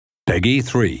Peggy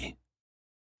 3.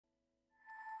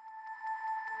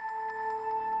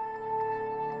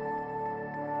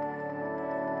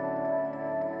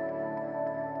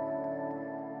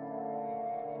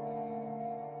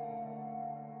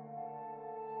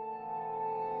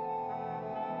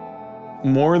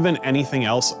 More than anything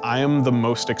else, I am the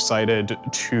most excited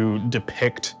to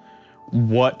depict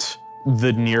what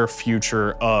the near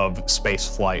future of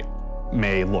spaceflight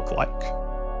may look like.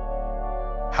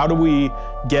 How do we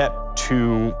get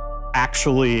to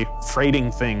actually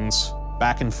freighting things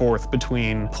back and forth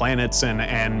between planets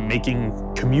and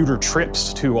making commuter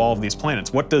trips to all of these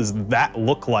planets? What does that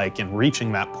look like in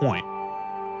reaching that point?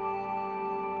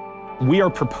 We are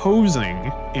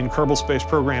proposing in Kerbal Space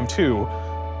Program 2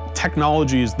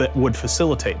 technologies that would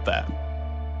facilitate that.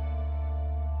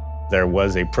 There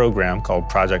was a program called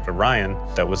Project Orion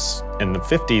that was in the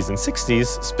 50s and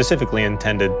 60s specifically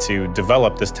intended to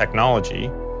develop this technology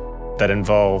that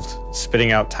involved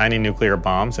spitting out tiny nuclear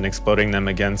bombs and exploding them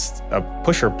against a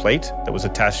pusher plate that was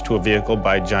attached to a vehicle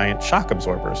by giant shock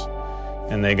absorbers.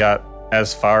 And they got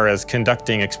as far as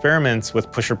conducting experiments with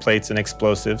pusher plates and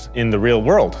explosives in the real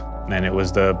world. And it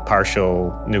was the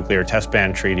Partial Nuclear Test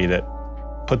Ban Treaty that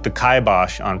put the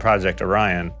kibosh on Project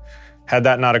Orion. Had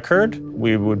that not occurred,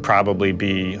 we would probably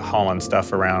be hauling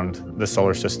stuff around the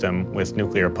solar system with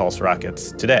nuclear pulse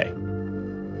rockets today.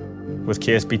 With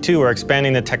KSP-2, we're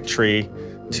expanding the tech tree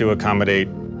to accommodate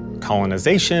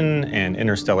colonization and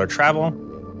interstellar travel.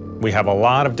 We have a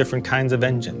lot of different kinds of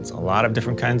engines, a lot of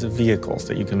different kinds of vehicles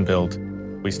that you can build.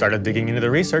 We started digging into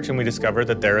the research and we discovered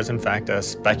that there is in fact a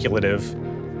speculative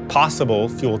possible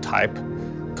fuel type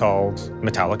called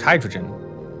metallic hydrogen.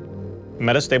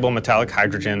 Metastable metallic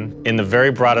hydrogen, in the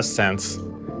very broadest sense,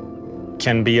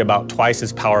 can be about twice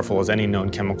as powerful as any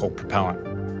known chemical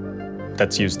propellant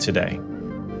that's used today.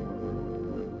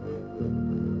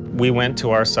 We went to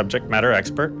our subject matter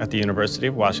expert at the University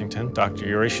of Washington, Dr.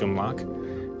 Yuri Shumlak,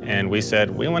 and we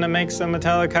said, we want to make some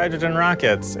metallic hydrogen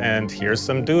rockets, and here's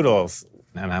some doodles.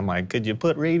 And I'm like, could you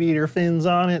put radiator fins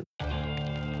on it?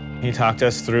 He talked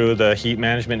us through the heat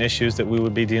management issues that we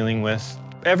would be dealing with.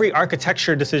 Every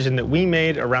architecture decision that we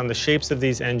made around the shapes of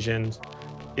these engines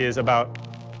is about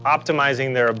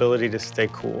optimizing their ability to stay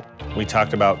cool. We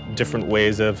talked about different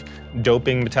ways of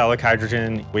doping metallic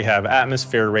hydrogen. We have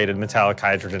atmosphere-rated metallic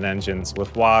hydrogen engines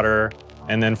with water.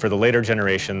 And then for the later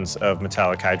generations of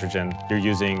metallic hydrogen, you're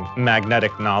using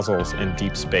magnetic nozzles in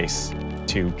deep space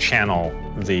to channel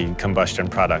the combustion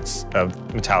products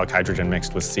of metallic hydrogen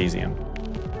mixed with cesium.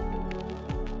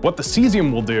 What the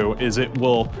cesium will do is it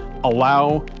will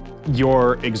allow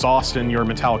your exhaust and your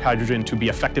metallic hydrogen to be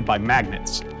affected by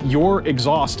magnets. Your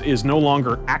exhaust is no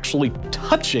longer actually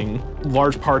touching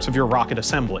large parts of your rocket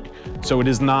assembly. So it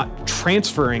is not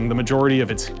transferring the majority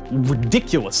of its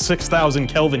ridiculous 6,000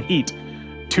 Kelvin heat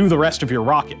to the rest of your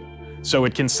rocket. So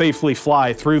it can safely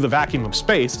fly through the vacuum of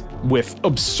space with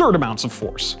absurd amounts of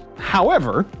force.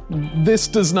 However, this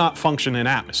does not function in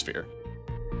atmosphere.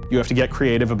 You have to get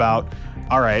creative about,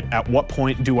 all right, at what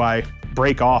point do I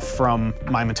break off from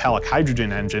my metallic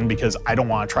hydrogen engine because I don't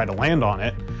want to try to land on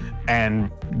it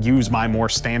and use my more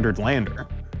standard lander?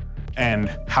 And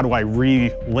how do I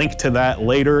re-link to that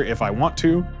later if I want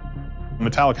to?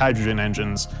 Metallic hydrogen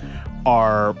engines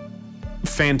are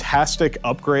fantastic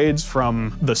upgrades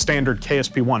from the standard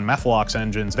KSP-1 Methalox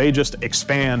engines. They just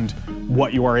expand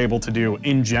what you are able to do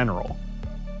in general.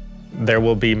 There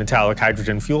will be metallic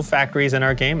hydrogen fuel factories in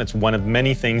our game. It's one of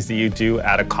many things that you do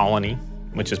at a colony,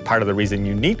 which is part of the reason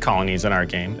you need colonies in our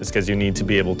game, is because you need to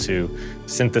be able to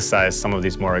synthesize some of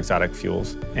these more exotic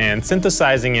fuels. And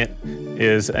synthesizing it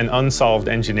is an unsolved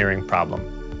engineering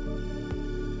problem.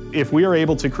 If we are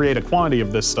able to create a quantity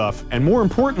of this stuff, and more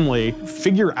importantly,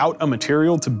 figure out a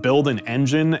material to build an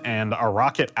engine and a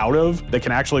rocket out of that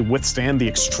can actually withstand the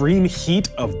extreme heat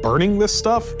of burning this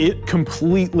stuff, it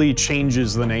completely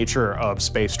changes the nature of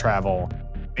space travel.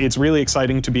 It's really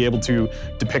exciting to be able to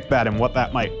depict that and what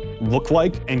that might look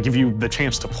like and give you the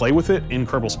chance to play with it in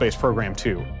Kerbal Space Program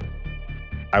 2.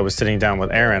 I was sitting down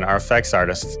with Aaron, our effects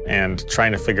artist, and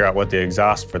trying to figure out what the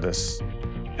exhaust for this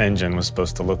engine was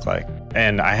supposed to look like.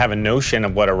 And I have a notion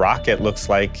of what a rocket looks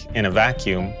like in a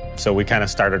vacuum, so we kind of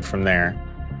started from there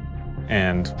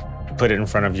and put it in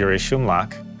front of Yuri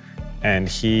Shumlak, and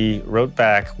he wrote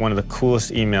back one of the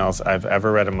coolest emails I've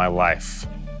ever read in my life.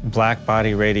 Black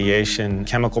body radiation,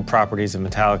 chemical properties of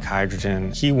metallic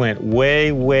hydrogen. He went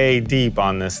way, way deep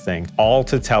on this thing, all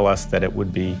to tell us that it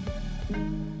would be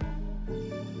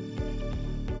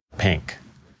pink.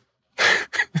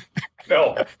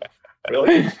 No,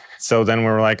 really? So then we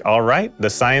were like, all right, the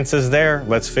science is there.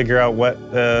 Let's figure out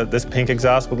what this pink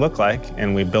exhaust would look like.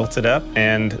 And we built it up,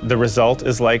 and the result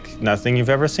is like nothing you've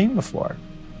ever seen before.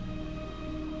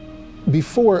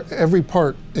 Before, every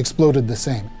part exploded the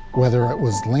same. Whether it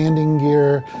was landing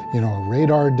gear, a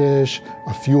radar dish,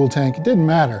 a fuel tank, it didn't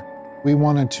matter. We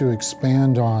wanted to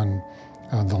expand on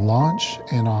the launch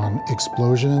and on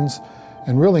explosions,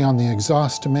 and really on the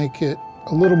exhaust to make it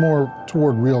a little more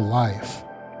toward real life.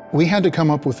 We had to come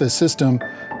up with a system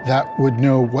that would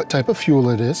know what type of fuel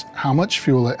it is, how much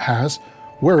fuel it has,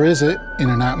 where is it in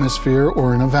an atmosphere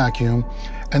or in a vacuum,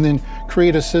 and then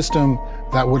create a system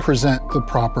that would present the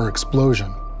proper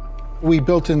explosion. We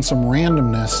built in some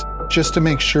randomness just to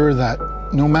make sure that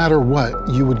no matter what,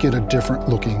 you would get a different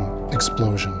looking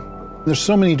explosion. There's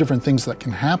so many different things that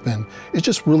can happen. It's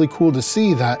just really cool to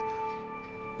see that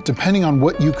depending on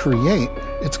what you create,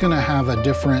 it's gonna have a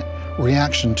different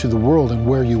reaction to the world and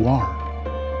where you are.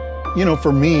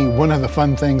 For me, one of the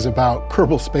fun things about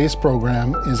Kerbal Space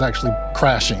Program is actually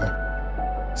crashing.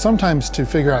 Sometimes to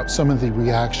figure out some of the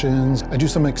reactions, I do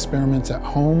some experiments at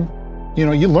home.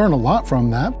 You learn a lot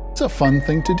from that. It's a fun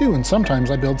thing to do, and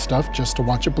sometimes I build stuff just to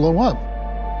watch it blow up.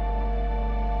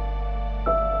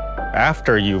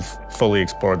 After you've fully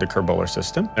explored the Kerbal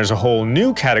system, there's a whole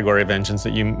new category of engines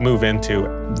that you move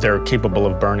into. They're capable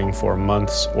of burning for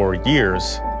months or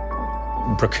years.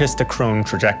 Brachistochrone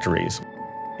trajectories,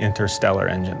 interstellar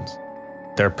engines.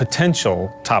 Their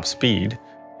potential top speed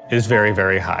is very,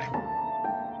 very high.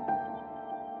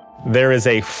 There is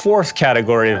a fourth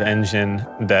category of engine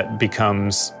that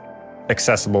becomes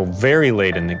accessible very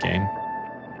late in the game,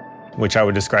 which I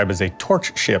would describe as a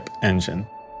torch ship engine.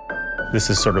 This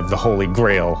is sort of the holy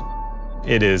grail.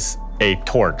 It is a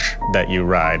torch that you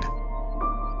ride,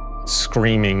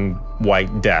 screaming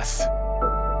white death.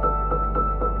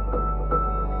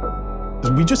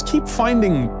 We just keep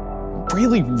finding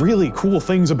really, really cool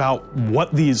things about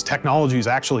what these technologies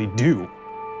actually do.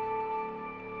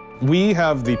 We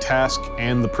have the task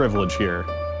and the privilege here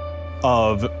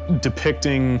of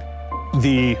depicting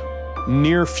the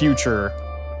near future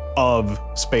of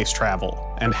space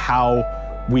travel and how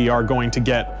we are going to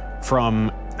get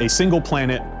from a single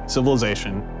planet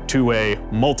civilization to a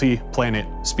multi-planet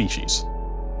species.